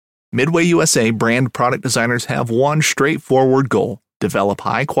Midway USA brand product designers have one straightforward goal: develop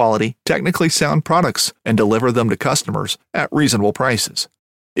high-quality, technically sound products and deliver them to customers at reasonable prices.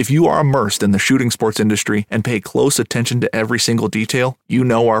 If you are immersed in the shooting sports industry and pay close attention to every single detail, you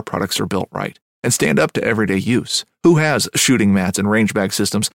know our products are built right and stand up to everyday use. Who has shooting mats and range bag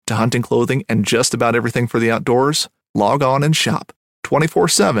systems to hunting clothing and just about everything for the outdoors? Log on and shop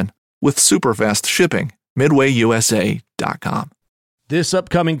 24/7 with super fast shipping. MidwayUSA.com. This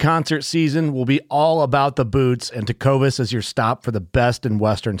upcoming concert season will be all about the boots, and Tecovas is your stop for the best in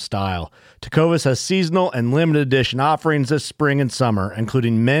Western style. Tecovas has seasonal and limited edition offerings this spring and summer,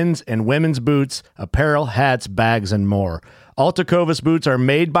 including men's and women's boots, apparel, hats, bags, and more. All Tecovas boots are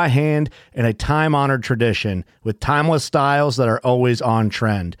made by hand in a time-honored tradition with timeless styles that are always on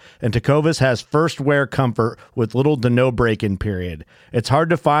trend. And Tecovas has first wear comfort with little to no break-in period. It's hard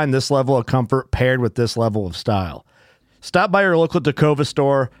to find this level of comfort paired with this level of style. Stop by your local Tecovas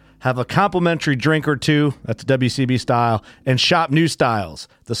store, have a complimentary drink or two, that's WCB style, and shop new styles.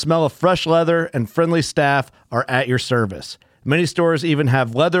 The smell of fresh leather and friendly staff are at your service. Many stores even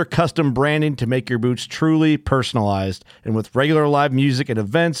have leather custom branding to make your boots truly personalized. And with regular live music and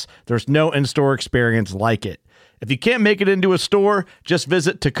events, there's no in-store experience like it. If you can't make it into a store, just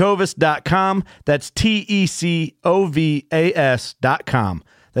visit tecovas.com. That's TECOVAS.com.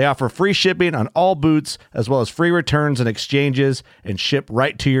 They offer free shipping on all boots, as well as free returns and exchanges, and ship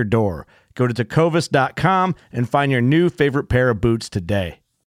right to your door. Go to tecovas.com and find your new favorite pair of boots today.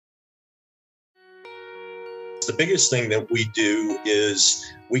 The biggest thing that we do is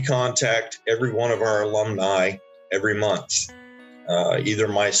we contact every one of our alumni every month. Either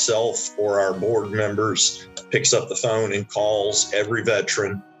myself or our board members picks up the phone and calls every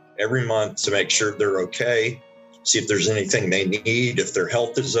veteran every month to make sure they're okay, see if there's anything they need, if their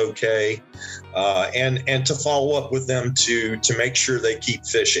health is okay, and to follow up with them to make sure they keep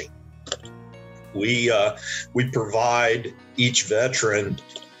fishing. We provide each veteran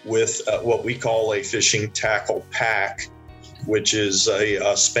with what we call a fishing tackle pack, which is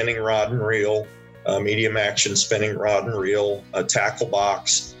a spinning rod and reel, a medium action spinning rod and reel, a tackle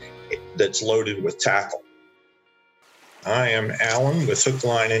box that's loaded with tackle. I am Alan with Hook,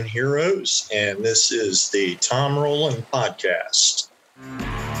 Line, and Heroes, and this is the Tom Rowland Podcast.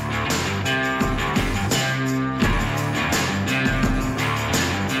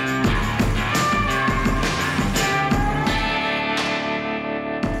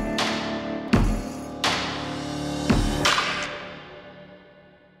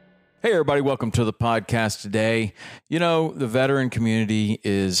 Hey, everybody. Welcome to the podcast today. You know, the veteran community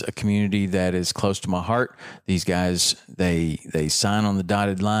is a community that is close to my heart. These guys, they sign on the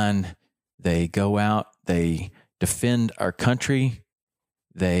dotted line. They go out. They defend our country.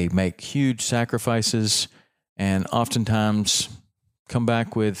 They make huge sacrifices and oftentimes come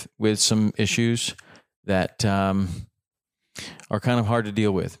back with some issues that are kind of hard to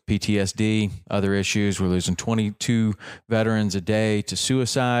deal with. PTSD, other issues. We're losing 22 veterans a day to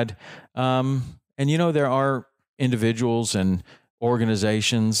suicide. And, you know, there are individuals and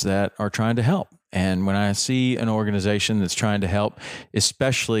organizations that are trying to help. And when I see an organization that's trying to help,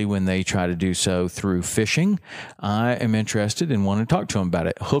 especially when they try to do so through fishing, I am interested and want to talk to them about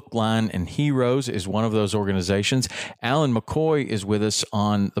it. Hook, Line, and Heroes is one of those organizations. Alan McCoy is with us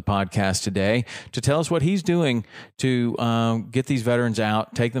on the podcast today to tell us what he's doing to get these veterans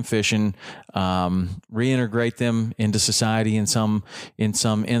out, take them fishing, reintegrate them into society in some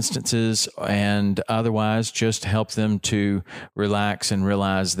instances, and otherwise just help them to relax and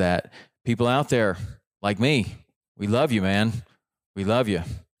realize that people out there like me, we love you, man. We love you.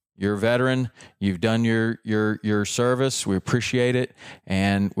 You're a veteran. You've done your service. We appreciate it,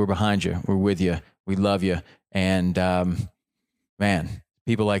 and we're behind you. We're with you. We love you. And man,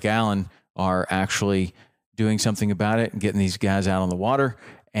 people like Alan are actually doing something about it and getting these guys out on the water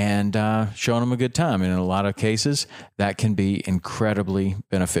and showing them a good time. And in a lot of cases, that can be incredibly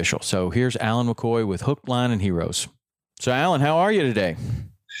beneficial. So here's Alan McCoy with Hook, Line, and Heroes. So Alan, how are you today?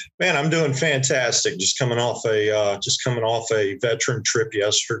 Man, I'm doing fantastic. Just coming off a veteran trip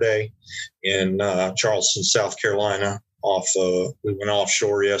yesterday in Charleston, South Carolina. We went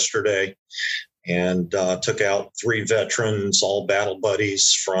offshore yesterday and took out 3 veterans, all battle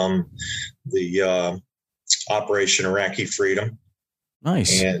buddies from the Operation Iraqi Freedom.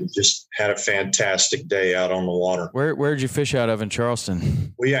 Nice. And just had a fantastic day out on the water. Where did you fish out of in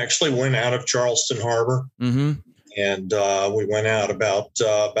Charleston? We actually went out of Charleston Harbor. Mm-hmm. And we went out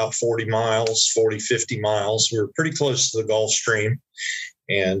about 40 miles, 40, 50 miles. We were pretty close to the Gulf Stream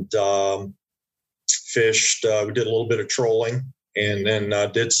and fished. We did a little bit of trolling and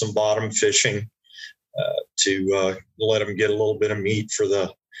then did some bottom fishing to let them get a little bit of meat for the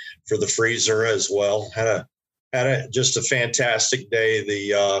the freezer as well. Had a just a fantastic day.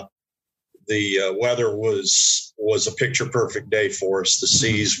 The weather was a picture perfect day for us. The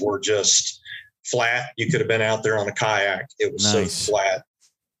seas were just flat. You could have been out there on a kayak. It was Nice. so flat,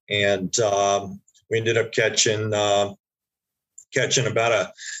 and we ended up catching about an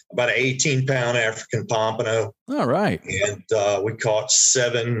 18-pound African pompano. All right. And we caught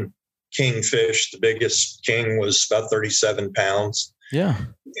 7 kingfish. The biggest king was about 37 pounds. Yeah.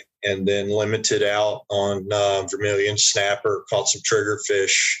 And then limited out on vermilion snapper, caught some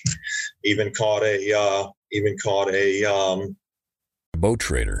triggerfish, even caught a Boat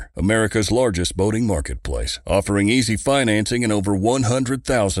Trader, America's largest boating marketplace, offering easy financing and over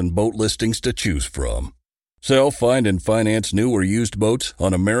 100,000 boat listings to choose from. Sell, find, and finance new or used boats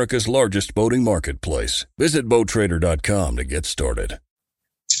on America's largest boating marketplace. Visit BoatTrader.com to get started.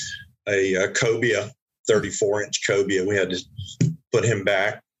 a cobia, 34-inch cobia. We had to put him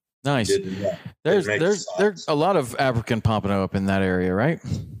back. Nice. There's a lot of African pompano up in that area, right?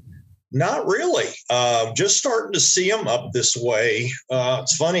 Not really. Just starting to see them up this way.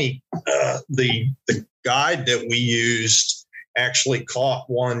 It's funny. The guide that we used actually caught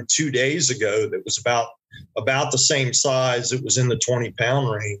one 2 days ago that was about the same size. It was in the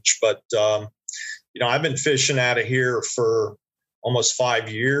 20-pound range. But, I've been fishing out of here for almost 5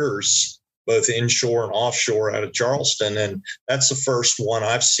 years, both inshore and offshore out of Charleston. And that's the first one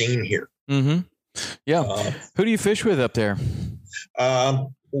I've seen here. Mm-hmm. Yeah. Who do you fish with up there?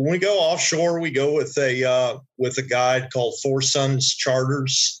 When we go offshore, we go with a guide called Four Sons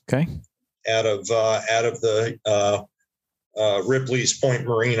Charters. Okay. Out of the Ripley's Point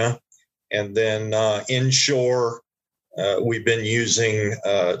Marina, and then inshore we've been using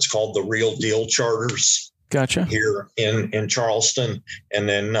it's called the Real Deal Charters. Gotcha. Here in Charleston, and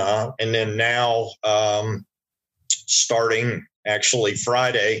then now starting actually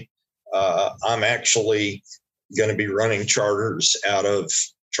Friday, I'm actually going to be running charters out of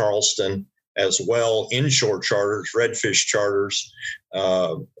Charleston as well, inshore charters, redfish charters,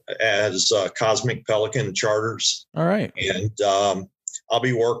 as Cosmic Pelican charters. All right. And I'll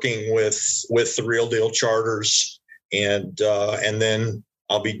be working with the Real Deal Charters, and then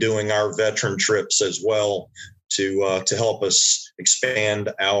I'll be doing our veteran trips as well to help us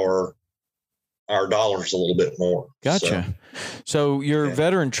expand our dollars a little bit more. Gotcha. So your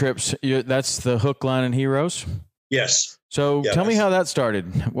veteran trips, that's the Hook, Line, and Heroes? Yes. So tell me how that started.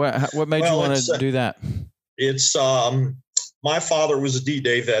 What made you want to do that? It's my father was a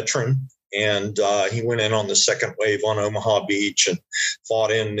D-Day veteran, and he went in on the second wave on Omaha Beach and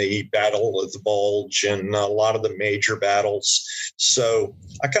fought in the Battle of the Bulge and a lot of the major battles. So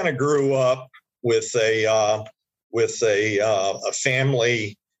I kind of grew up with a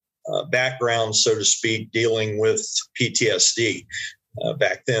family background, so to speak, dealing with PTSD.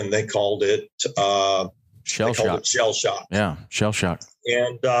 Back then, they called it shell shock. Shell shock. Yeah, shell shock.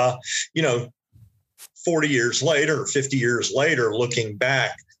 And 40 years later, 50 years later, looking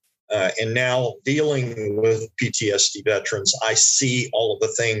back, and now dealing with PTSD veterans, I see all of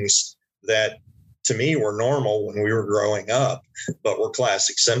the things that to me were normal when we were growing up, but were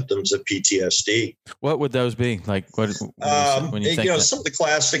classic symptoms of PTSD. What would those be? Like when you think that? Some of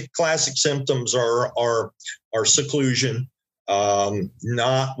the classic symptoms are seclusion,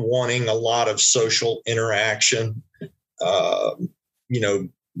 not wanting a lot of social interaction,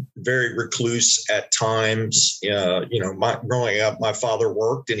 very recluse at times. Growing up, my father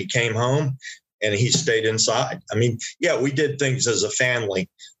worked and he came home and he stayed inside. I mean, we did things as a family,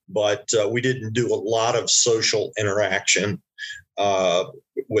 but we didn't do a lot of social interaction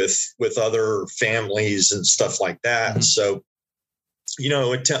with other families and stuff like that. Mm-hmm. So,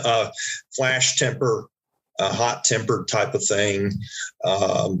 flash temper, hot tempered type of thing.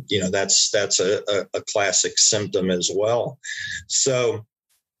 That's a classic symptom as well. So,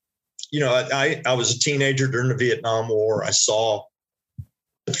 I was a teenager during the Vietnam War. I saw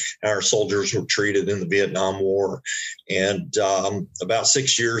how our soldiers were treated in the Vietnam War. And about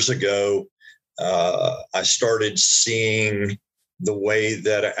 6 years ago, I started seeing the way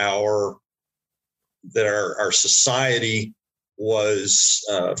that our society was,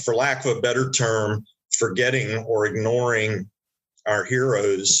 for lack of a better term, forgetting or ignoring our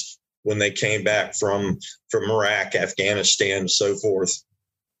heroes when they came back from Iraq, Afghanistan, and so forth,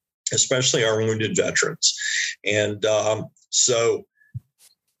 especially our wounded veterans. And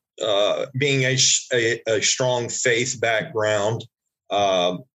being a strong faith background,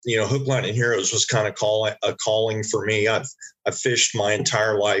 Hook, Line, and Heroes was kind of a calling for me. I've fished my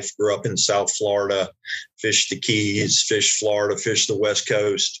entire life, grew up in South Florida, fished the Keys, fished Florida, fished the West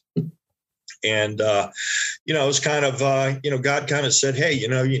Coast. And, it was kind of, God kind of said, hey, you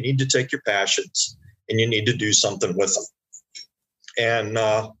need to take your passions and you need to do something with them. And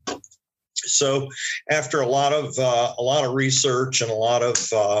so after a lot of research and a lot of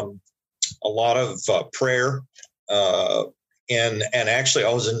prayer, and actually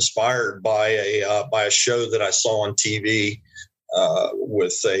I was inspired by a show that I saw on TV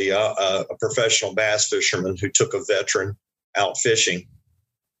with a professional bass fisherman who took a veteran out fishing,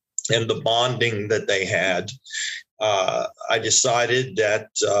 and the bonding that they had. I decided that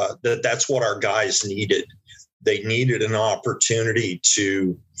that's what our guys needed. They needed an opportunity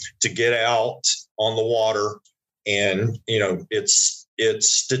to get out on the water, and it's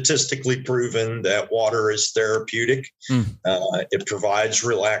statistically proven that water is therapeutic. It provides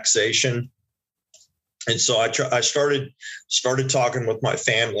relaxation, and so I started talking with my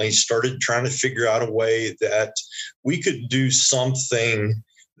family, started trying to figure out a way that we could do something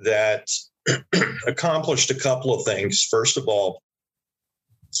that accomplished a couple of things. First of all,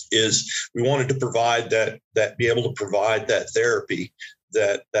 is we wanted to provide be able to provide that therapy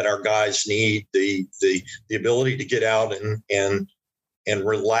that our guys need, the ability to get out and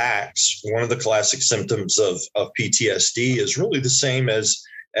relax. One of the classic symptoms of PTSD is really the same as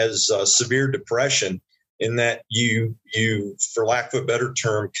severe depression, in that you, for lack of a better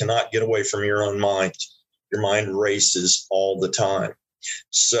term, cannot get away from your own mind. Your mind races all the time.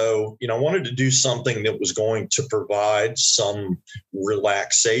 So, I wanted to do something that was going to provide some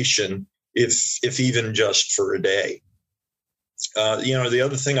relaxation, if even just for a day. The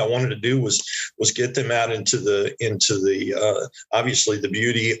other thing I wanted to do was get them out into the obviously the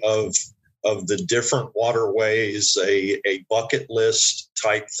beauty of the different waterways, a bucket list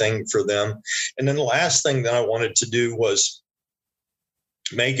type thing for them. And then the last thing that I wanted to do was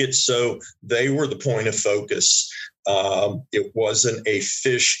make it so they were the point of focus. It wasn't a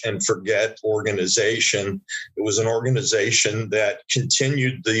fish and forget organization. It was an organization that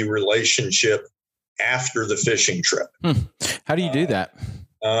continued the relationship after the fishing trip. How do you do that?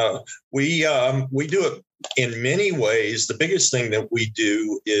 We do it in many ways. The biggest thing that we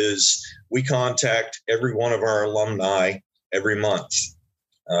do is we contact every one of our alumni every month.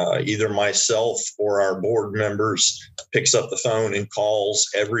 Either myself or our board members picks up the phone and calls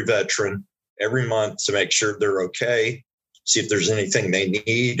every veteran every month to make sure they're okay, see if there's anything they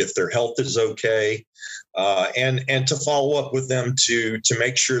need, if their health is okay, and to follow up with them to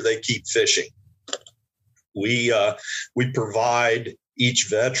make sure they keep fishing. We provide each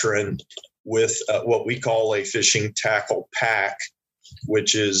veteran with what we call a fishing tackle pack,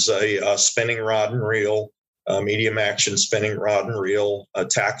 which is a spinning rod and reel, medium action spinning rod and reel, a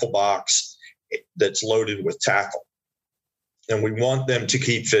tackle box that's loaded with tackle. And we want them to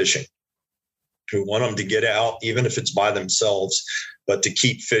keep fishing. We want them to get out, even if it's by themselves, but to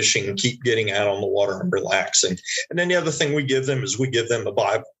keep fishing and keep getting out on the water and relaxing. And then the other thing we give them is we give them the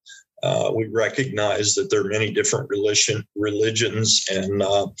Bible. We recognize that there are many different religions and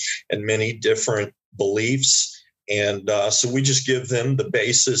many different beliefs. And so we just give them the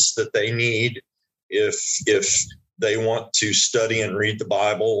basis that they need if they want to study and read the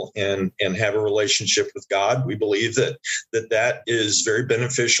Bible and have a relationship with God. We believe that is very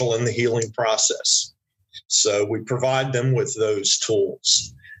beneficial in the healing process. So we provide them with those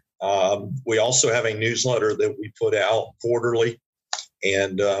tools. We also have a newsletter that we put out quarterly,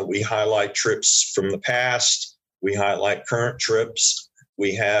 and we highlight trips from the past. We highlight current trips.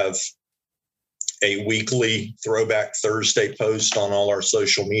 We have a weekly Throwback Thursday post on all our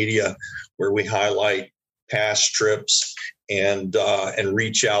social media where we highlight past trips and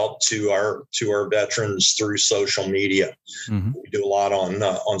reach out to our veterans through social media. Mm-hmm. We do a lot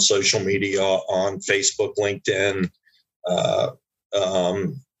on social media, on Facebook, LinkedIn,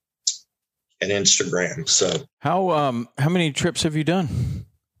 and Instagram. So how many trips have you done?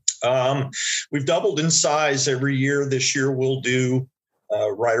 We've doubled in size every year. This year we'll do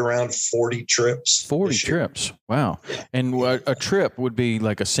right around 40 trips. 40 trips. Wow. And a trip would be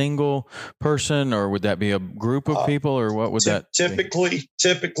like a single person, or would that be a group of people, or what would that typically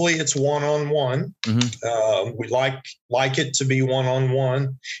it's one-on-one. Mm-hmm. We like it to be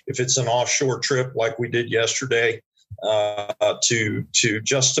one-on-one. If it's an offshore trip like we did yesterday, to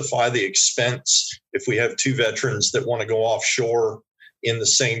justify the expense, if we have two veterans that want to go offshore in the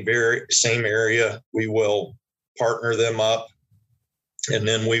same area, we will partner them up. And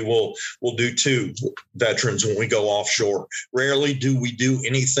then we'll do two veterans when we go offshore. Rarely do we do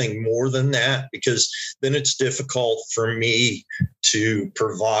anything more than that, because then it's difficult for me to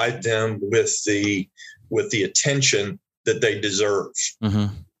provide them with the attention that they deserve.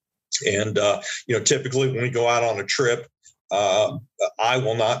 Mm-hmm. And typically when we go out on a trip, I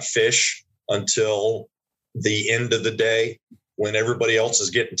will not fish until the end of the day. When everybody else is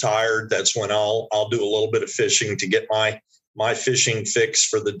getting tired, that's when I'll do a little bit of fishing to get my fishing fix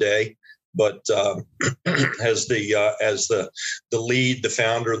for the day. But as the lead, the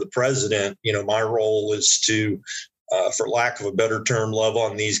founder, the president, my role is to, for lack of a better term, love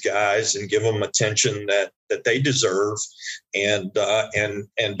on these guys and give them attention that they deserve, and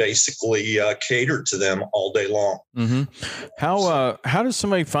basically cater to them all day long. Mm-hmm. How does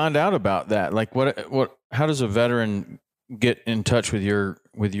somebody find out about that? Like how does a veteran get in touch with your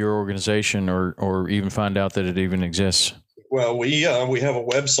organization, or even find out that it even exists? Well, we have a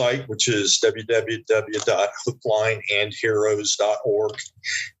website, which is www.hooklineandheroes.org.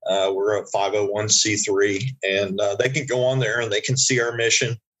 We're a 501c3, and they can go on there and they can see our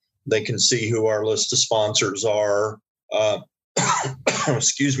mission. They can see who our list of sponsors are.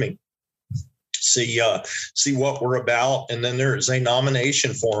 Excuse me. See what we're about. And then there is a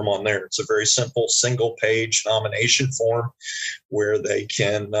nomination form on there. It's a very simple single-page nomination form where they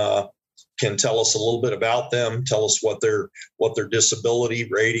can tell us a little bit about them, tell us what their disability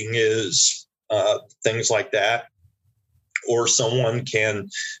rating is, things like that. Or someone can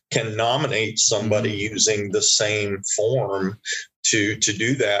nominate somebody using the same form to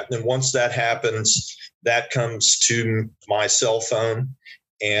do that. And once that happens, that comes to my cell phone.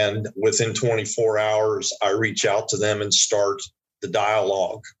 And within 24 hours, I reach out to them and start the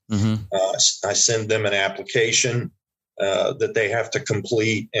dialogue. Mm-hmm. I send them an application that they have to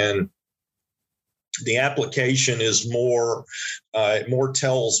complete, and the application is more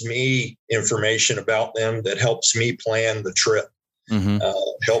tells me information about them that helps me plan the trip. Mm-hmm.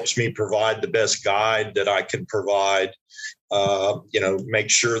 Helps me provide the best guide that I can provide. Make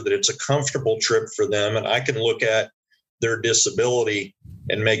sure that it's a comfortable trip for them, and I can look at their disability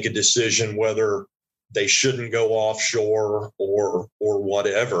and make a decision whether they shouldn't go offshore or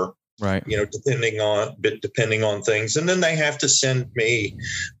whatever. Right. Depending on things. And then they have to send me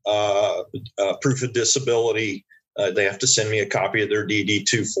proof of disability. They have to send me a copy of their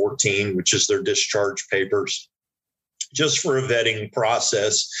DD-214, which is their discharge papers, just for a vetting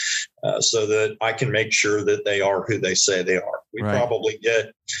process, so that I can make sure that they are who they say they are. We probably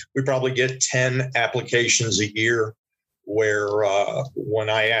get 10 applications a year where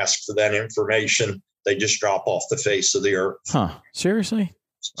when I ask for that information, they just drop off the face of the earth. Huh. Seriously?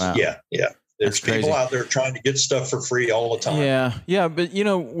 Wow. Yeah. There's people out there trying to get stuff for free all the time. Yeah. But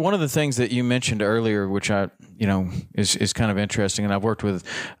one of the things that you mentioned earlier, which is kind of interesting, and I've worked with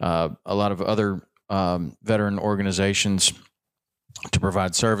a lot of other veteran organizations to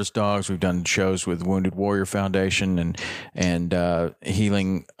provide service dogs. We've done shows with Wounded Warrior Foundation and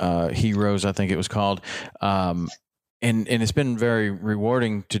Healing Heroes, I think it was called. And it's been very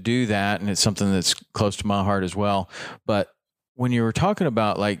rewarding to do that, and it's something that's close to my heart as well. But when you were talking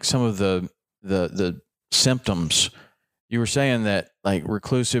about like some of the symptoms, you were saying that like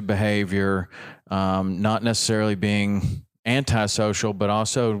reclusive behavior, not necessarily being antisocial, but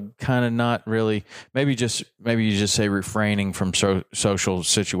also kind of not really, maybe you just say refraining from social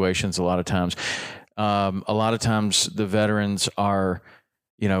situations. A lot of times the veterans are,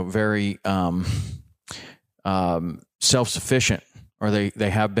 very self-sufficient, or they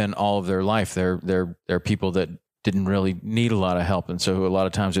have been all of their life. They're people that didn't really need a lot of help, and so a lot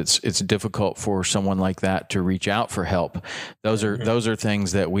of times it's difficult for someone like that to reach out for help. Those are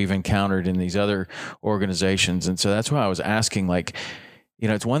things that we've encountered in these other organizations, and so that's why I was asking. Like,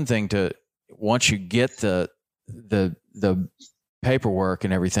 it's one thing to, once you get the paperwork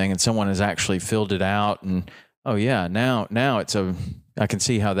and everything, and someone has actually filled it out, and now it's I can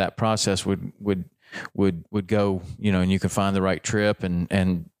see how that process would go, and you can find the right trip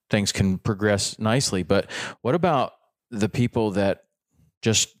and things can progress nicely. But what about the people that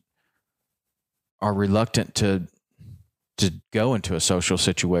just are reluctant to go into a social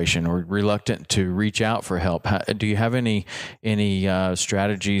situation, or reluctant to reach out for help? Do you have any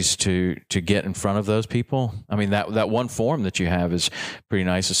strategies to get in front of those people? I mean, that one form that you have is pretty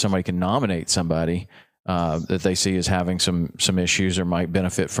nice, if somebody can nominate somebody that they see as having some issues or might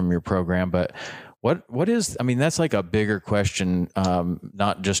benefit from your program. But what is, I mean, that's like a bigger question,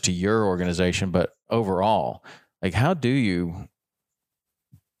 not just to your organization, but overall. Like, how do you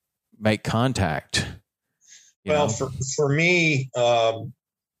make contact? For me,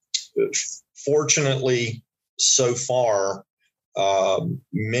 fortunately, so far,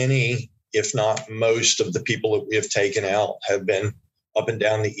 many, if not most, of the people that we have taken out have been up and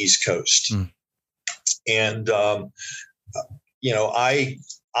down the East Coast. And,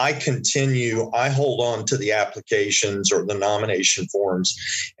 I hold on to the applications or the nomination forms,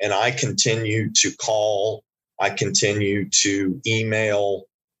 and I continue to call, I continue to email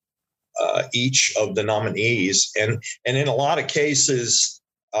each of the nominees. And in a lot of cases,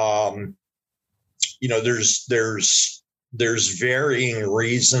 there's varying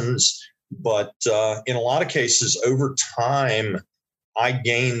reasons, but in a lot of cases over time, I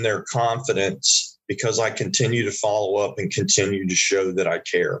gain their confidence because I continue to follow up and continue to show that I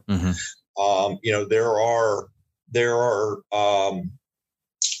care. Mm-hmm.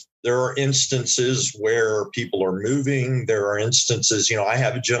 There are instances where people are moving. There are instances, I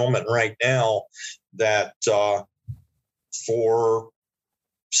have a gentleman right now that for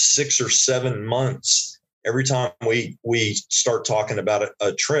 6 or 7 months, every time we start talking about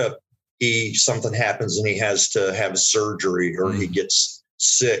a trip, something happens and he has to have surgery or he gets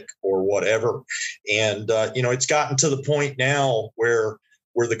sick or whatever. And, it's gotten to the point now where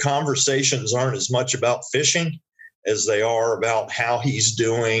the conversations aren't as much about fishing as they are about how he's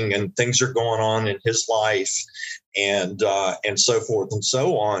doing and things are going on in his life and so forth and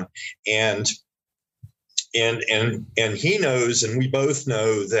so on. And he knows, and we both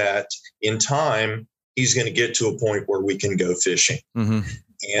know that in time, he's going to get to a point where we can go fishing. Mm-hmm.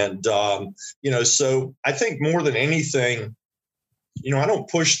 And, so I think more than anything, I don't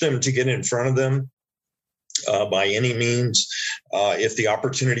push them to get in front of them by any means. If the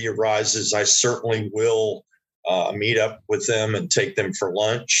opportunity arises, I certainly will meet up with them and take them for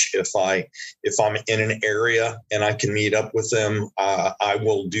lunch. If I'm in an area and I can meet up with them, I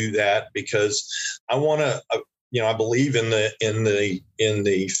will do that because I want to, I believe in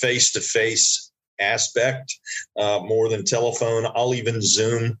the face-to-face aspect more than telephone. I'll even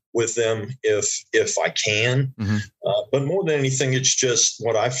Zoom with them if I can. Mm-hmm. But more than anything, it's just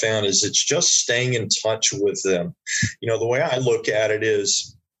what I found is it's just staying in touch with them. The way I look at it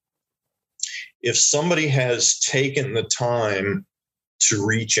is if somebody has taken the time to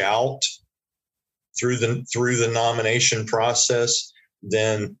reach out through the nomination process,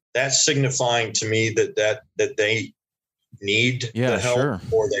 then that's signifying to me that they need the help, sure,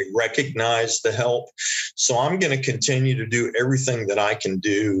 or they recognize the help. So I'm going to continue to do everything that I can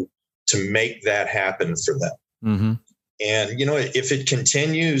do to make that happen for them. Mm-hmm. And, if it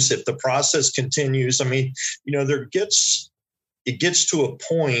continues, if the process continues, it gets to a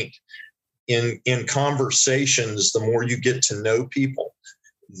point in conversations, the more you get to know people,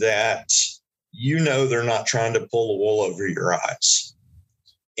 that they're not trying to pull the wool over your eyes.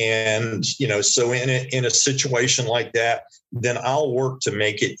 And, so in a situation like that, then I'll work to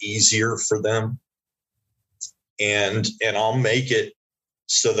make it easier for them. And I'll make it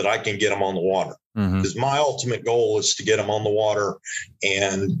so that I can get them on the water. Because my ultimate goal is to get them on the water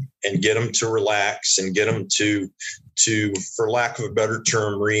and get them to relax and get them to, for lack of a better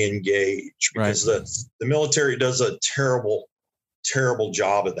term, re-engage. Because the military does a terrible, terrible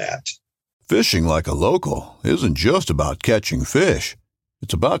job of that. Fishing like a local isn't just about catching fish.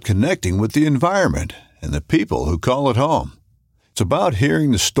 It's about connecting with the environment and the people who call it home. It's about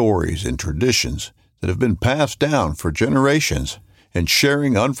hearing the stories and traditions that have been passed down for generations and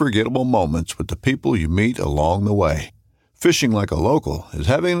sharing unforgettable moments with the people you meet along the way. Fishing like a local is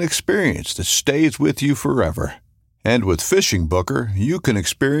having an experience that stays with you forever. And with Fishing Booker, you can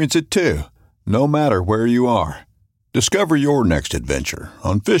experience it too, no matter where you are. Discover your next adventure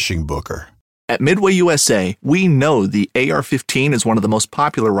on Fishing Booker. At Midway USA, we know the AR-15 is one of the most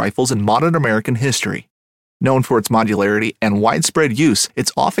popular rifles in modern American history. Known for its modularity and widespread use,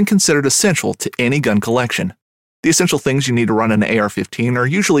 it's often considered essential to any gun collection. The essential things you need to run an AR-15 are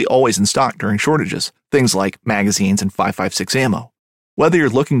usually always in stock during shortages, things like magazines and 5.56 ammo. Whether you're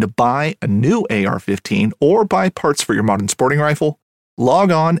looking to buy a new AR-15 or buy parts for your modern sporting rifle,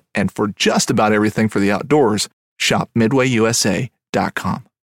 log on and for just about everything for the outdoors, shop MidwayUSA.com.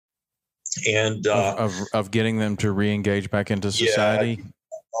 And of getting them to re-engage back into society.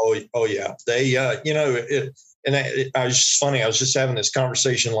 Oh yeah. They, I was just funny. I was just having this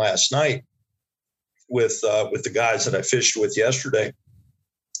conversation last night with the guys that I fished with yesterday.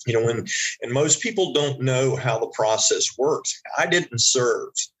 And most people don't know how the process works. I didn't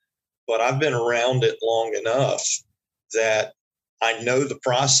serve, but I've been around it long enough that I know the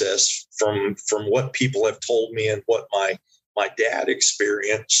process from what people have told me and what my dad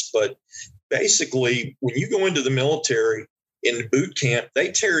experienced. But basically, when you go into the military, in boot camp,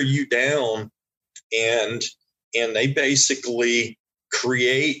 they tear you down and they basically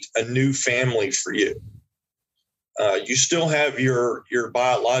create a new family for you. You still have your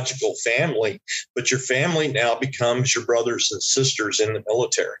biological family, but your family now becomes your brothers and sisters in the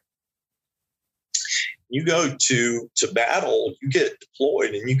military. You go to battle, you get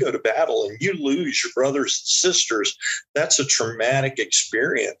deployed and you go to battle and you lose your brothers and sisters. That's a traumatic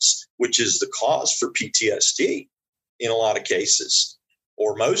experience, which is the cause for PTSD in a lot of cases.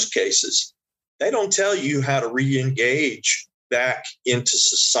 or most cases, they don't tell you how to re-engage back into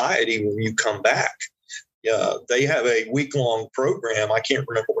society when you come back. They have a week-long program. I can't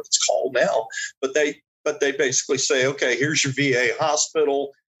remember what it's called now, but they basically say, okay, here's your VA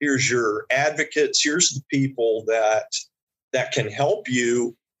hospital, here's your advocates, here's the people that can help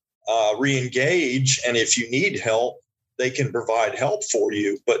you re-engage, and if you need help, they can provide help for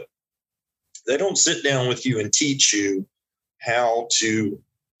you. But they don't sit down with you and teach you how to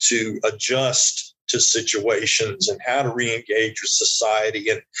adjust to situations and how to re-engage with society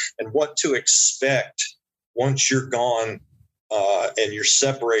and what to expect once you're gone and you're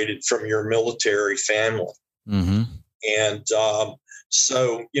separated from your military family. Mm-hmm. And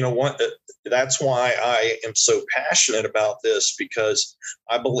so, that's why I am so passionate about this, because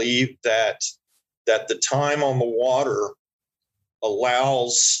I believe that the time on the water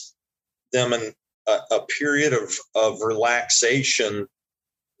allows them a period of relaxation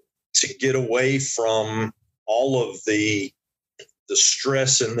to get away from all of the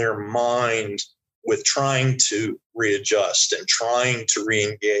stress in their mind with trying to readjust and trying to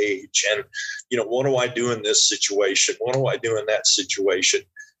reengage. And, what do I do in this situation? What do I do in that situation?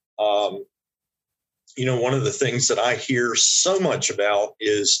 One of the things that I hear so much about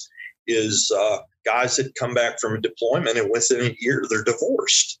is guys that come back from a deployment and within a year they're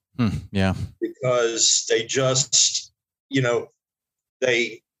divorced. Yeah. Because they just,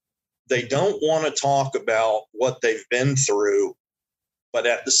 they don't want to talk about what they've been through, but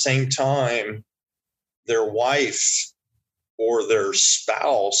at the same time, their wife or their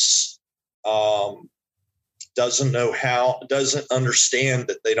spouse doesn't understand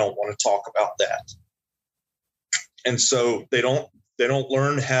that they don't want to talk about that. And so they don't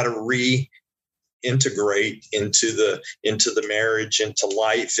learn how to reintegrate into the marriage, into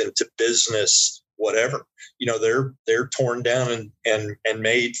life, into business, whatever. They're torn down and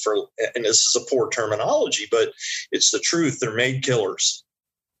made for, and this is a poor terminology, but it's the truth. They're made killers.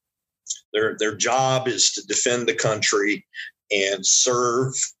 Their job is to defend the country and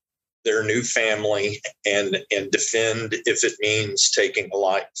serve their new family and defend if it means taking a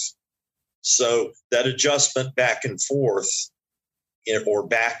life. So that adjustment back and forth or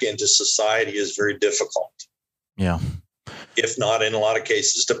back into society is very difficult. Yeah. If not, in a lot of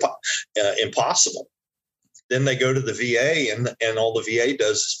cases, impossible. Then they go to the VA and all the VA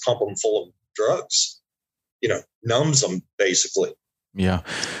does is pump them full of drugs, numbs them basically. Yeah.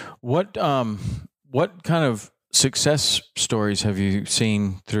 What kind of success stories have you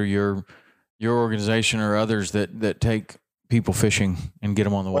seen through your organization or others that take people fishing and get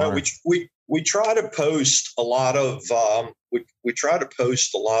them on the water? Well, we try to post a lot of we try to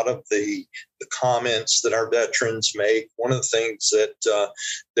post a lot of the comments that our veterans make. One of the things that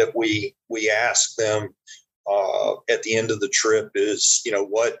we ask them at the end of the trip is,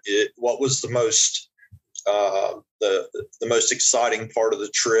 what was the most the most exciting part of the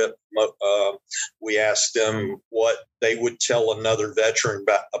trip. We asked them what they would tell another veteran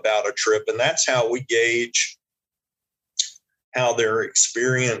about a trip, and that's how we gauge how their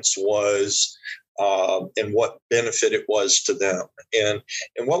experience was and what benefit it was to them. And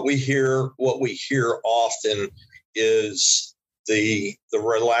what we hear often is the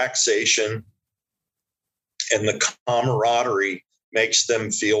relaxation and the camaraderie makes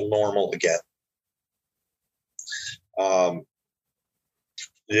them feel normal again.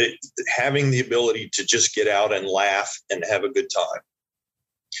 Having the ability to just get out and laugh and have a good time.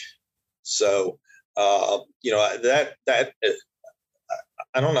 So, that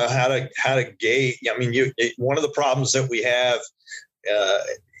I don't know how to gauge. I mean, one of the problems that we have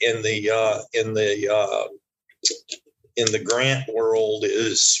in the grant world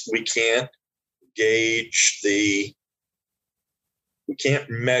is we can't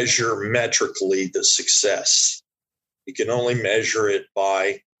measure metrically the success. You can only measure it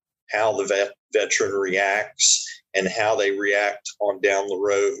by how the veteran reacts and how they react on down the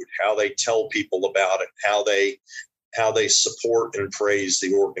road, how they tell people about it, how they support and praise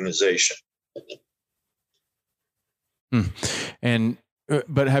the organization. And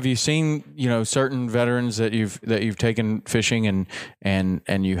but have you seen, certain veterans that you've taken fishing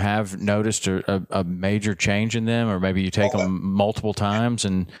and you have noticed a major change in them, or maybe you take them multiple times?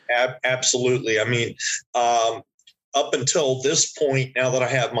 And absolutely. I mean, up until this point, now that I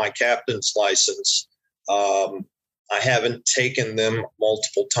have my captain's license, I haven't taken them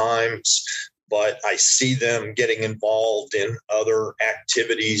multiple times, but I see them getting involved in other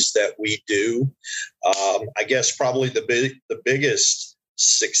activities that we do. I guess probably the biggest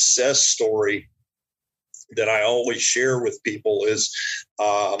success story that I always share with people is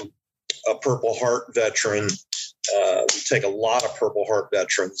a Purple Heart veteran We take a lot of Purple Heart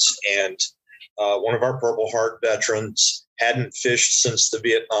veterans, and one of our Purple Heart veterans hadn't fished since the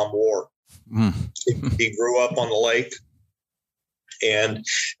Vietnam War. He grew up on the lake, and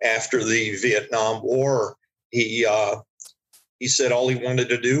after the Vietnam War, he said all he wanted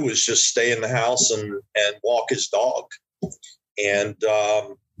to do was just stay in the house and walk his dog. And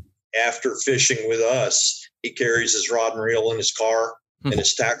after fishing with us, he carries his rod and reel in his car and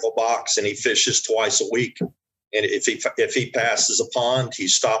his tackle box, and he fishes twice a week. And if he passes a pond, he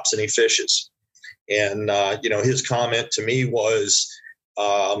stops and he fishes. And his comment to me was,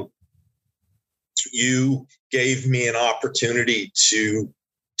 "You gave me an opportunity to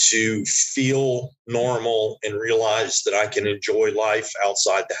feel normal and realize that I can enjoy life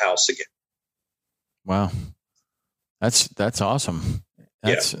outside the house again." Wow. That's awesome.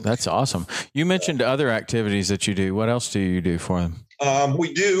 That's awesome. You mentioned other activities that you do. What else do you do for them?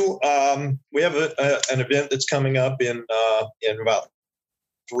 We do. We have an event that's coming up in about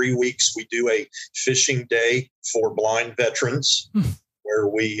 3 weeks. We do a fishing day for blind veterans, where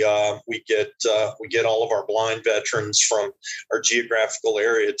we get all of our blind veterans from our geographical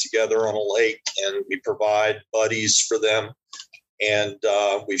area together on a lake, and we provide buddies for them, and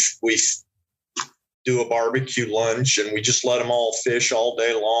we do a barbecue lunch, and we just let them all fish all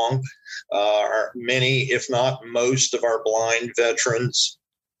day long. Many, if not most, of our blind veterans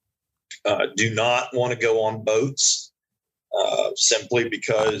do not want to go on boats, simply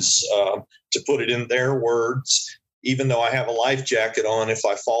because, to put it in their words, even though I have a life jacket on, if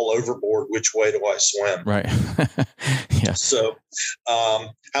I fall overboard, which way do I swim? Right. Yeah. So,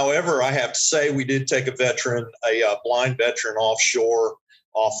 however, I have to say we did take a blind veteran offshore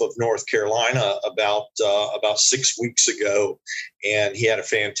off of North Carolina about 6 weeks ago, and he had a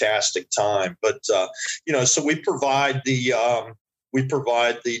fantastic time. But so we provide the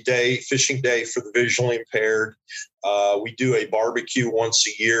fishing day for the visually impaired. We do a barbecue once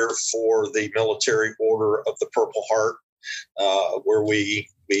a year for the Military Order of the Purple Heart, where we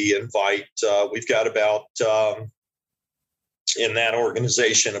invite. We've got about in that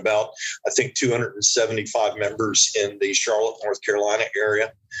organization about, I think, 275 members in the Charlotte, North Carolina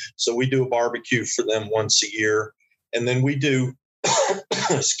area. So we do a barbecue for them once a year. And then we do,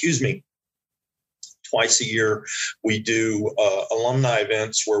 twice a year, we do alumni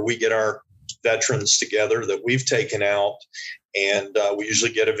events where we get our veterans together that we've taken out. And we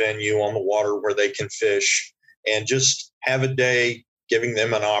usually get a venue on the water where they can fish and just have a day giving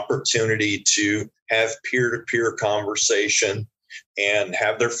them an opportunity to have peer-to-peer conversation and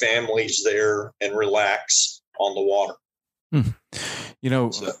have their families there and relax on the water.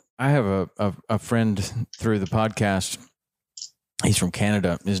 I have a friend through the podcast. He's from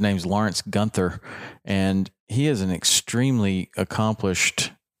Canada. His name's Lawrence Gunther, and he is an extremely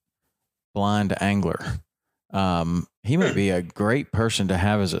accomplished blind angler. He might be a great person to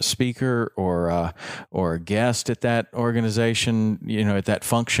have as a speaker or a guest at that organization, at that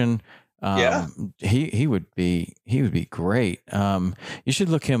function. He would be great. You should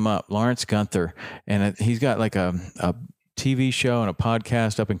look him up, Lawrence Gunther, and he's got like a TV show and a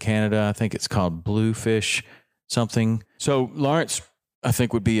podcast up in Canada. I think it's called Bluefish something. So Lawrence, I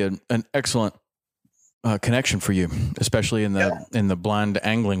think, would be an excellent connection for you, especially in the blind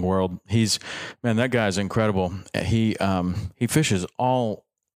angling world. That guy's incredible. He fishes all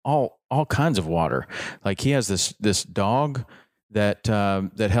kinds of water. Like, he has this dog that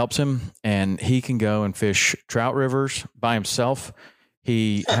helps him, and he can go and fish trout rivers by himself.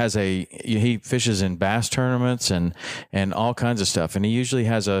 He fishes in bass tournaments and all kinds of stuff. And he usually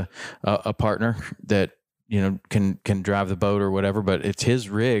has a partner that, can drive the boat or whatever, but it's his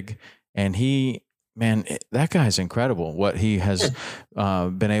rig. And that guy's incredible what he has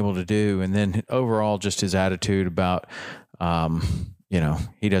been able to do. And then overall, just his attitude about,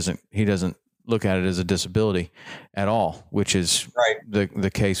 he doesn't look at it as a disability at all, which is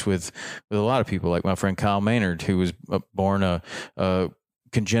the case with a lot of people, like my friend Kyle Maynard, who was born a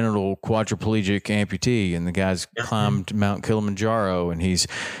congenital quadriplegic amputee, and the guy's climbed Mount Kilimanjaro, and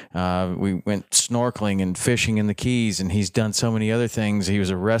we went snorkeling and fishing in the Keys, and he's done so many other things. He was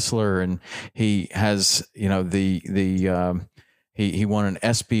a wrestler, and he has, he won an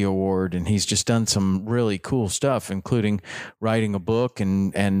ESPY award, and he's just done some really cool stuff, including writing a book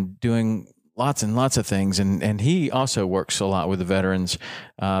and doing lots and lots of things. And he also works a lot with the veterans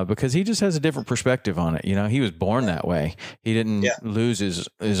because he just has a different perspective on it. He was born that way. He didn't lose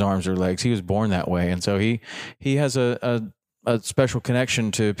his arms or legs. He was born that way. And so he has a special connection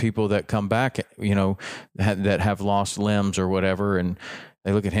to people that come back, that have lost limbs or whatever. And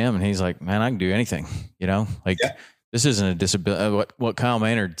they look at him and he's like, man, I can do anything, This isn't a disability. What Kyle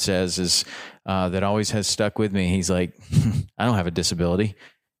Maynard says is that always has stuck with me. He's like, I don't have a disability.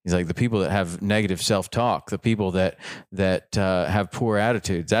 He's like, the people that have negative self-talk, the people that have poor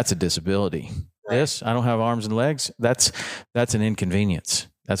attitudes, that's a disability. Right. This, I don't have arms and legs. That's an inconvenience.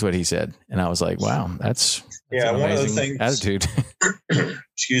 That's what he said. And I was like, wow, that's an one of the amazing things, attitude.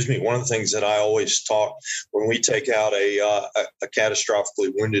 Excuse me. One of the things that I always talk when we take out a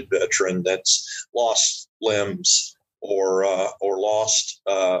catastrophically wounded veteran that's lost limbs or lost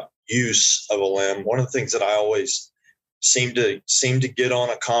use of a limb, one of the things that I always seem to get on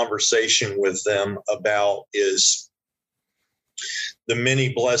a conversation with them about is the many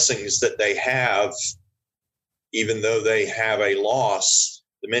blessings that they have, even though they have a loss,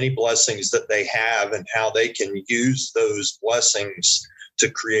 the many blessings that they have and how they can use those blessings to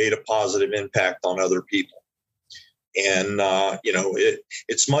create a positive impact on other people. And,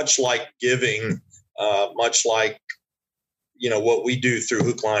 it's much like giving, much like, what we do through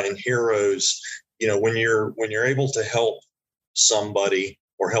Hook, Line, and Heroes. When you're able to help somebody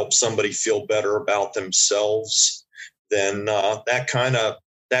or help somebody feel better about themselves, then that kind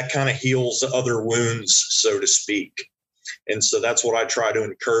of heals other wounds, so to speak. And so that's what I try to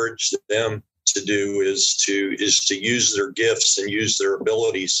encourage them to do is to use their gifts and use their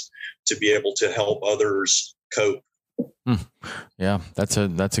abilities to be able to help others cope. Yeah, that's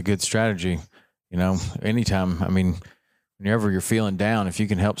a good strategy. Anytime, I mean, whenever you're feeling down, if you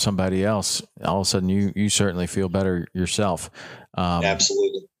can help somebody else, all of a sudden you certainly feel better yourself.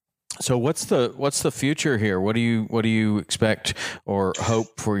 Absolutely. So what's the future here? What do you expect or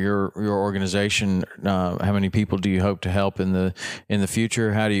hope for your organization? How many people do you hope to help in the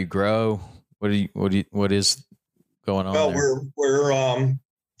future? How do you grow? What is going on? Well, there?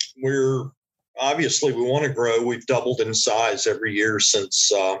 we're obviously we want to grow. We've doubled in size every year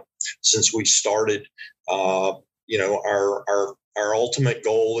since we started. Our ultimate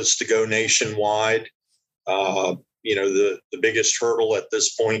goal is to go nationwide. The biggest hurdle at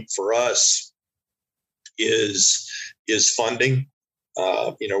this point for us is funding.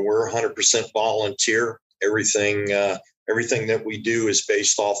 We're 100% volunteer. Everything that we do is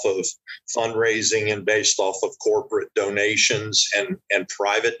based off of fundraising and based off of corporate donations and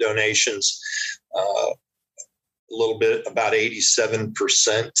private donations. A little bit, about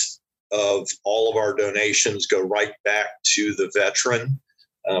 87% of all of our donations go right back to the veteran,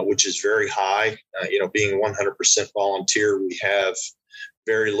 which is very high. Being 100% volunteer, we have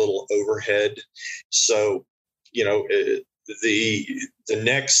very little overhead. So, the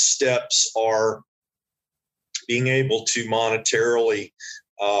next steps are being able to monetarily,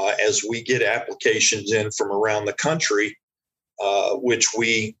 as we get applications in from around the country, which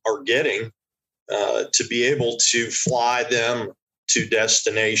we are getting, to be able to fly them to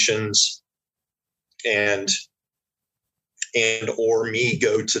destinations and or me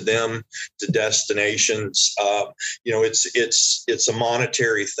go to them to destinations. It's a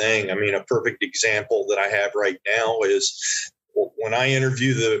monetary thing. I mean, a perfect example that I have right now is when I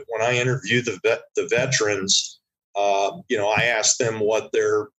interview the veterans. I ask them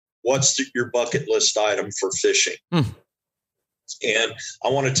what's your bucket list item for fishing. And I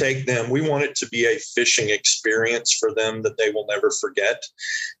want to take them. We want it to be a fishing experience for them that they will never forget.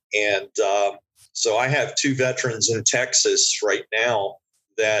 And so I have two veterans in Texas right now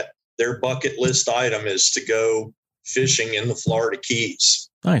that their bucket list item is to go fishing in the Florida Keys.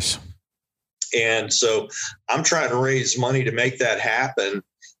 Nice. And so I'm trying to raise money to make that happen.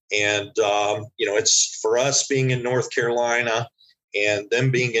 And, it's for us being in North Carolina and them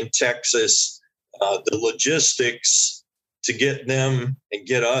being in Texas, the logistics to get them and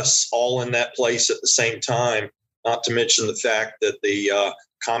get us all in that place at the same time, not to mention the fact that the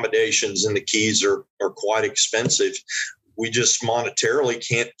accommodations in the Keys are quite expensive. We just monetarily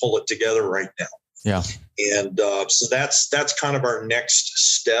can't pull it together right now. Yeah. And so that's kind of our next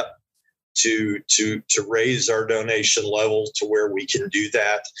step to raise our donation level to where we can do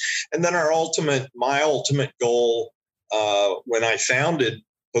that. And then my ultimate goal when I founded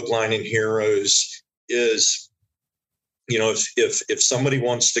Hook, Line, and Heroes is, if somebody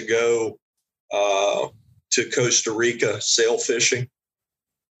wants to go to Costa Rica sail fishing,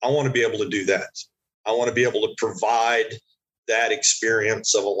 I want to be able to do that. I want to be able to provide that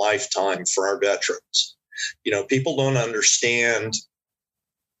experience of a lifetime for our veterans. People don't understand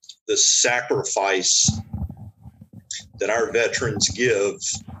the sacrifice that our veterans give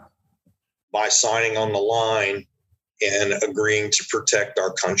by signing on the line and agreeing to protect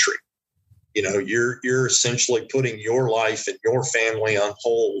our country. You're essentially putting your life and your family on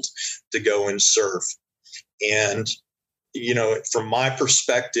hold to go and serve. And, from my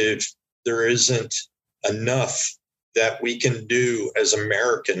perspective, there isn't enough that we can do as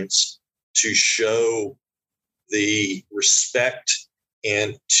Americans to show the respect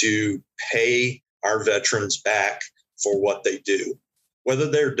and to pay our veterans back for what they do, whether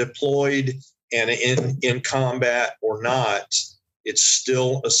they're deployed and in combat or not. It's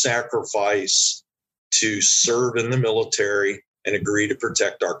still a sacrifice to serve in the military and agree to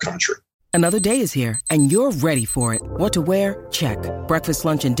protect our country. Another day is here, and you're ready for it. What to wear? Check. Breakfast,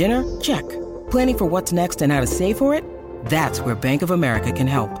 lunch, and dinner? Check. Planning for what's next and how to save for it? That's where Bank of America can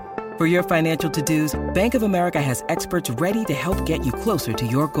help. For your financial to-dos, Bank of America has experts ready to help get you closer to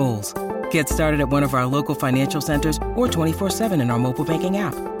your goals. Get started at one of our local financial centers or 24/7 in our mobile banking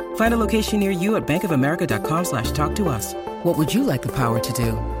app. Find a location near you at bankofamerica.com/talktous. What would you like the power to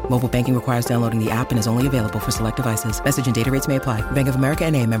do? Mobile banking requires downloading the app and is only available for select devices. Message and data rates may apply. Bank of America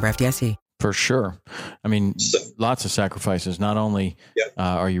NA, member FDIC. For sure. I mean, lots of sacrifices. Not only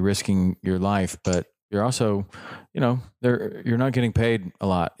are you risking your life, but you're also, you're not getting paid a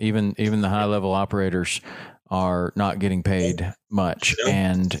lot. Even the high level operators are not getting paid much.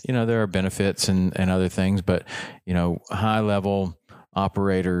 And, there are benefits and other things, but, high level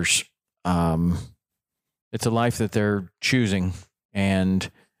operators, it's a life that they're choosing,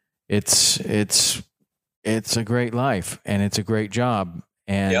 and it's a great life and it's a great job.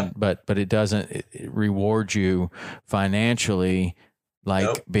 And, but it doesn't reward you financially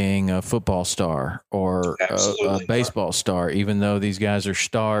like being a football star or a baseball star, even though these guys are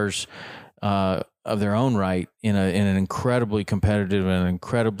stars of their own right in an incredibly competitive and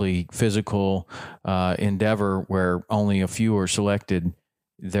incredibly physical endeavor where only a few are selected.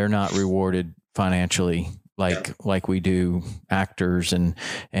 They're not rewarded financially like we do actors and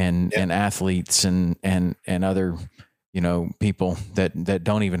athletes and other people that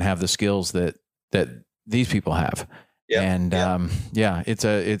don't even have the skills that these people have. It's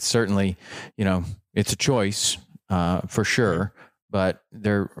certainly, it's a choice for sure, but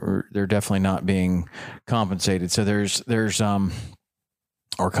they're definitely not being compensated. So there's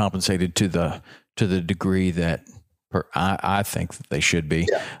or compensated to the degree that I think that they should be.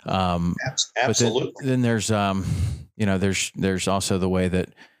 Absolutely. But then there's there's also the way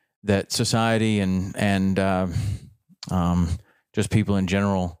that society and just people in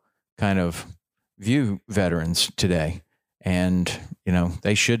general kind of view veterans today, and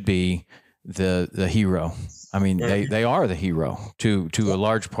they should be the hero. I mean, they are the hero to a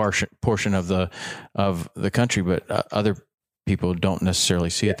large portion of the country, but other people don't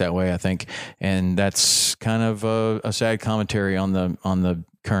necessarily see it that way, I think, and that's kind of a sad commentary on the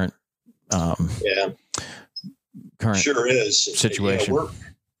current sure is situation.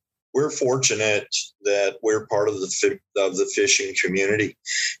 We're fortunate that we're part of the fishing community,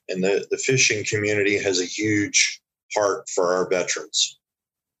 and the fishing community has a huge heart for our veterans.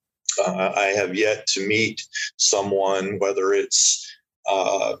 I have yet to meet someone, whether it's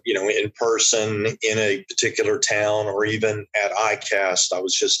in person in a particular town or even at ICAST. I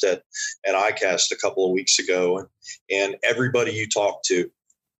was just at ICAST a couple of weeks ago, and everybody you talk to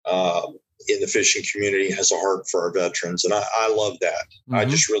in the fishing community has a heart for our veterans. And I love that. Mm-hmm. I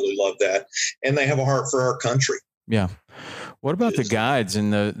just really love that. And they have a heart for our country. Yeah. What about the guides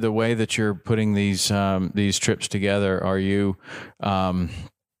and the way that you're putting these trips together? Are you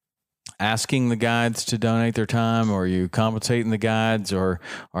asking the guides to donate their time, or are you compensating the guides, or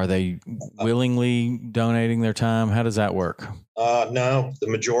are they willingly donating their time? How does that work? No, the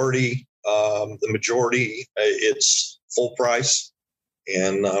majority, it's full price,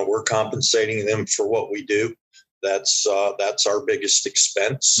 and we're compensating them for what we do. That's our biggest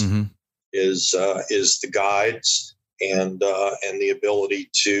expense. Mm-hmm. is the guides and the ability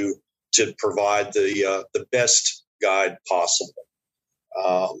to provide the best guide possible.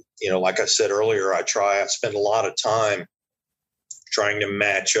 Like I said earlier, I spend a lot of time trying to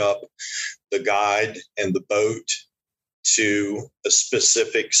match up the guide and the boat to a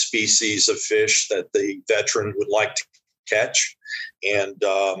specific species of fish that the veteran would like to catch, and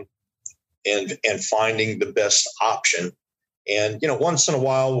finding the best option. And, once in a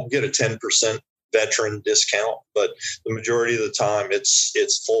while we'll get a 10% veteran discount, but the majority of the time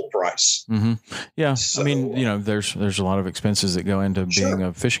it's full price. Mm-hmm. Yeah. So, I mean, there's a lot of expenses that go into being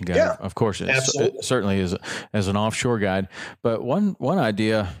a fishing guide. Yeah, of course, it certainly is as an offshore guide. But one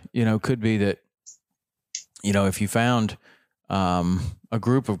idea, could be that, if you found a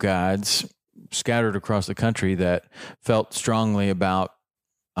group of guides scattered across the country that felt strongly about,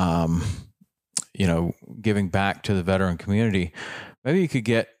 giving back to the veteran community, maybe you could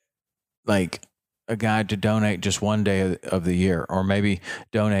get like a guide to donate just one day of the year, or maybe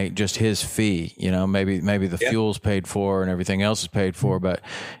donate just his fee. Maybe the fuel's paid for and everything else is paid for. But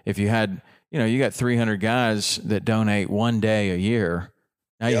if you had, you got 300 guys that donate one day a year.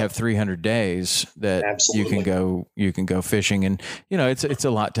 Now you have 300 days that Absolutely. you can go fishing, and it's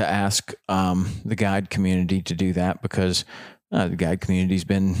a lot to ask the guide community to do that, because the guide community's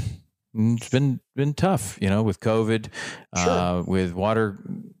been tough, with COVID, with water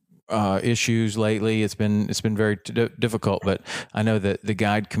issues lately. It's been very difficult, but I know that the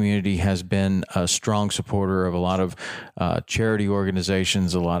guide community has been a strong supporter of a lot of charity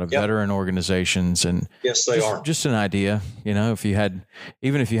organizations, a lot of veteran organizations, and yes, they are. Just an idea, if you had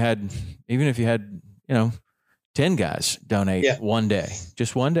 10 guys donate one day,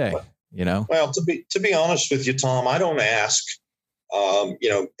 just one day, Well, to be honest with you, Tom, I don't ask.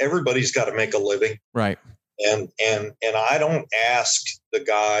 Everybody's got to make a living, right? And I don't ask the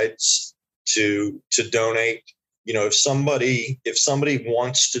guides to donate. If somebody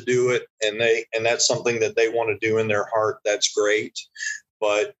wants to do it and that's something that they want to do in their heart, that's great.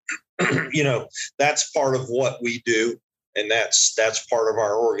 But that's part of what we do, and that's part of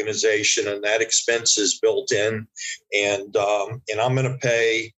our organization, and that expense is built in. And I'm going to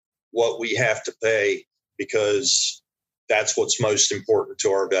pay what we have to pay, because that's what's most important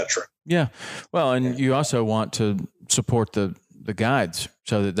to our veteran. Yeah. Well, and you also want to support the guides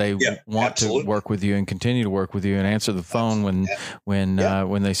so that they want to work with you and continue to work with you and answer the phone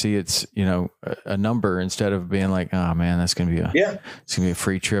when they see it's, a number, instead of being like, oh man, that's going to be it's going to be a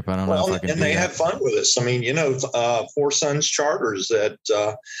free trip. I don't know if I can do that. And they have fun with us. I mean, Four Sons Charters that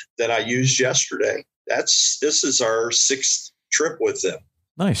I used yesterday, this is our 6th trip with them.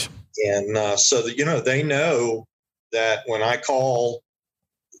 Nice. And so that, they know that when I call,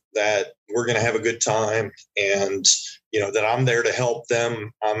 that we're going to have a good time, and that I'm there to help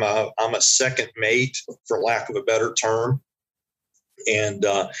them. I'm a second mate, for lack of a better term, and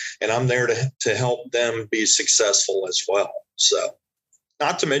I'm there to help them be successful as well. So,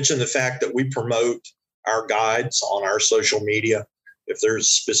 not to mention the fact that we promote our guides on our social media. If there's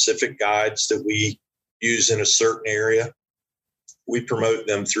specific guides that we use in a certain area, we promote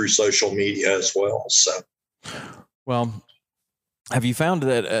them through social media as well. So. Well, have you found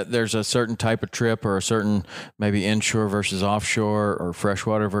that there's a certain type of trip, or a certain maybe inshore versus offshore, or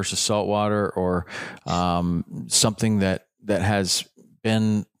freshwater versus saltwater, or something that has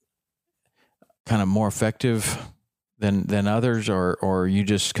been kind of more effective than others, or are you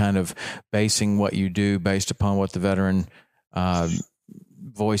just kind of basing what you do based upon what the veteran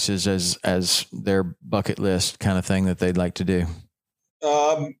voices as their bucket list kind of thing that they'd like to do?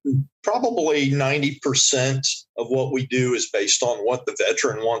 Probably 90% of what we do is based on what the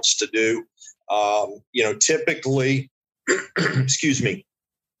veteran wants to do. Typically,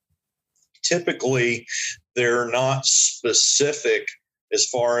 typically they're not specific as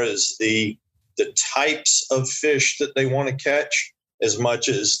far as the types of fish that they want to catch, as much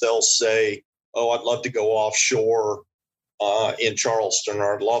as they'll say, oh, I'd love to go offshore in Charleston,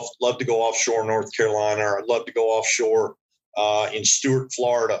 or I'd love to go offshore in North Carolina, or I'd love to go offshore in Stuart,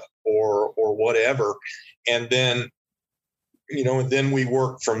 Florida, or whatever. And then, then we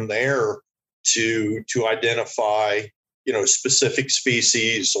work from there to identify, specific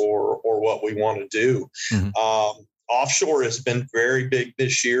species or what we want to do. Mm-hmm. Offshore has been very big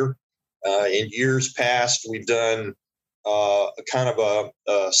this year. In years past, we've done a kind of a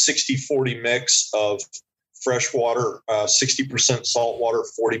 60-40 mix of freshwater, 60% saltwater,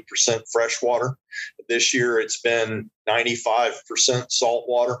 40% freshwater. This year, it's been 95%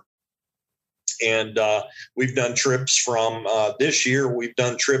 saltwater. And we've done trips from this year. We've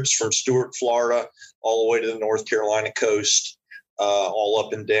done trips from Stuart, Florida, all the way to the North Carolina coast, all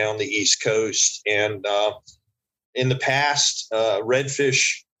up and down the East Coast. And in the past,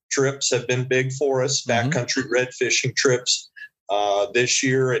 redfish trips have been big for us, backcountry red fishing trips. This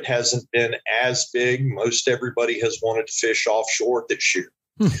year, it hasn't been as big. Most everybody has wanted to fish offshore this year.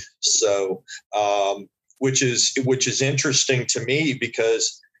 So, which is interesting to me,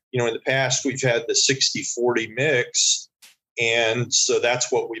 because, in the past we've had the 60-40 mix. And so that's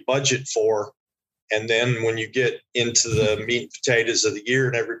what we budget for. And then when you get into the meat and potatoes of the year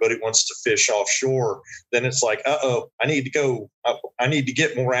and everybody wants to fish offshore, then it's like, I need to go. I need to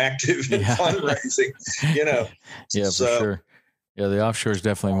get more active in fundraising, Yeah, for sure. Yeah, the offshore is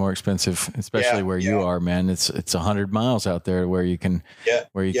definitely more expensive, especially where you are, man. It's 100 miles out there where you can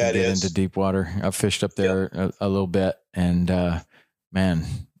get into deep water. I've fished up there a little bit, and man,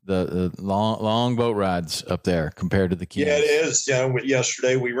 the long boat rides up there compared to the Keys. Yeah, it is.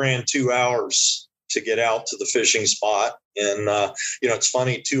 Yesterday we ran 2 hours to get out to the fishing spot, and it's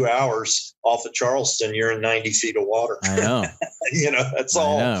funny. 2 hours off of Charleston, you're in 90 feet of water. I know. That's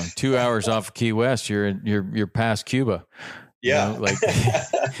all. I know. 2 hours off of Key West, you're past Cuba. Yeah. You know, like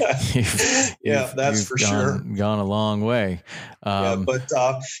that's for sure. Gone a long way. But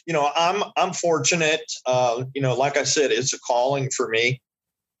I'm fortunate. Like I said, it's a calling for me.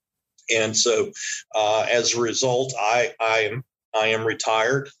 And so, as a result, I am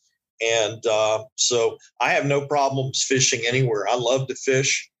retired. And so I have no problems fishing anywhere. I love to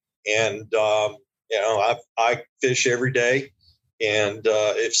fish. And, I fish every day. And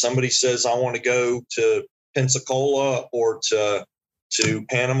if somebody says I want to go to Pensacola or to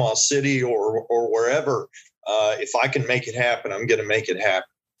Panama City or wherever, if I can make it happen, I'm going to make it happen.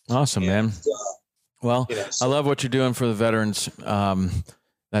 Awesome, man. Well, I love what you're doing for the veterans.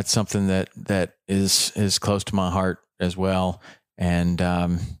 That's something that is close to my heart as well. And,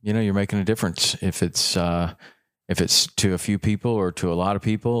 you're making a difference if it's to a few people or to a lot of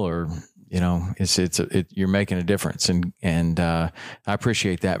people, or, you're making a difference. And I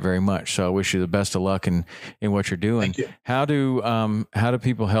appreciate that very much. So I wish you the best of luck in what you're doing. Thank you. How do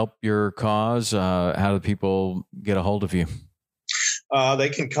people help your cause? How do people get a hold of you? They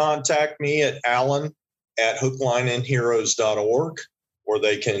can contact me at alan@hooklineandheroes.org, or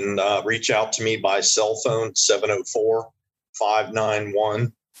they can reach out to me by cell phone,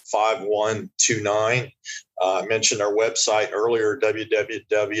 704-591-5129. I mentioned our website earlier,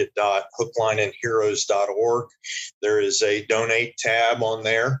 www.hooklineandheroes.org. There is a donate tab on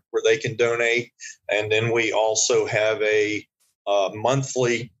there where they can donate. And then we also have a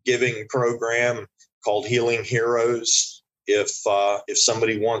monthly giving program called Healing Heroes. If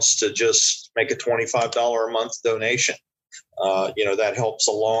somebody wants to just make a $25 a month donation, that helps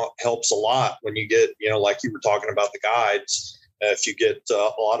a lot when you get, like you were talking about the guides. If you get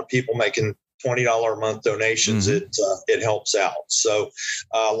a lot of people making $20 a month donations, it helps out. So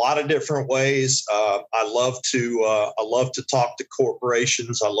a lot of different ways. I love to talk to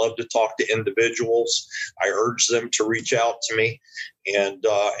corporations. I love to talk to individuals. I urge them to reach out to me and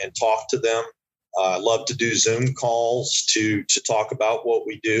talk to them. I love to do Zoom calls to talk about what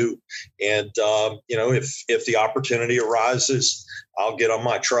we do. And, if the opportunity arises, I'll get on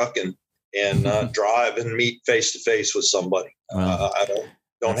my truck and drive and meet face to face with somebody. I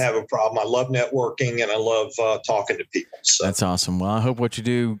don't have a problem. I love networking and I love talking to people. So that's awesome. Well, I hope what you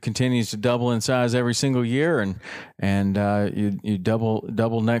do continues to double in size every single year, and you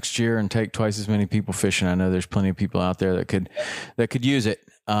double next year and take twice as many people fishing. I know there's plenty of people out there that could use it.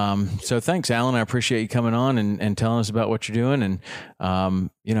 So thanks, Alan. I appreciate you coming on and telling us about what you're doing, and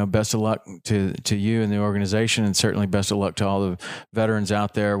best of luck to you and the organization, and certainly best of luck to all the veterans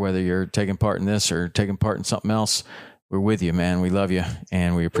out there, whether you're taking part in this or taking part in something else. We're with you, man. We love you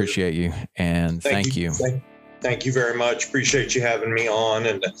and we appreciate you. And thank you. Thank you very much. Appreciate you having me on,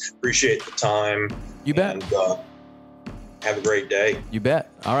 and appreciate the time. You bet. And have a great day. You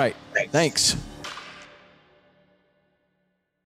bet. All right. Thanks.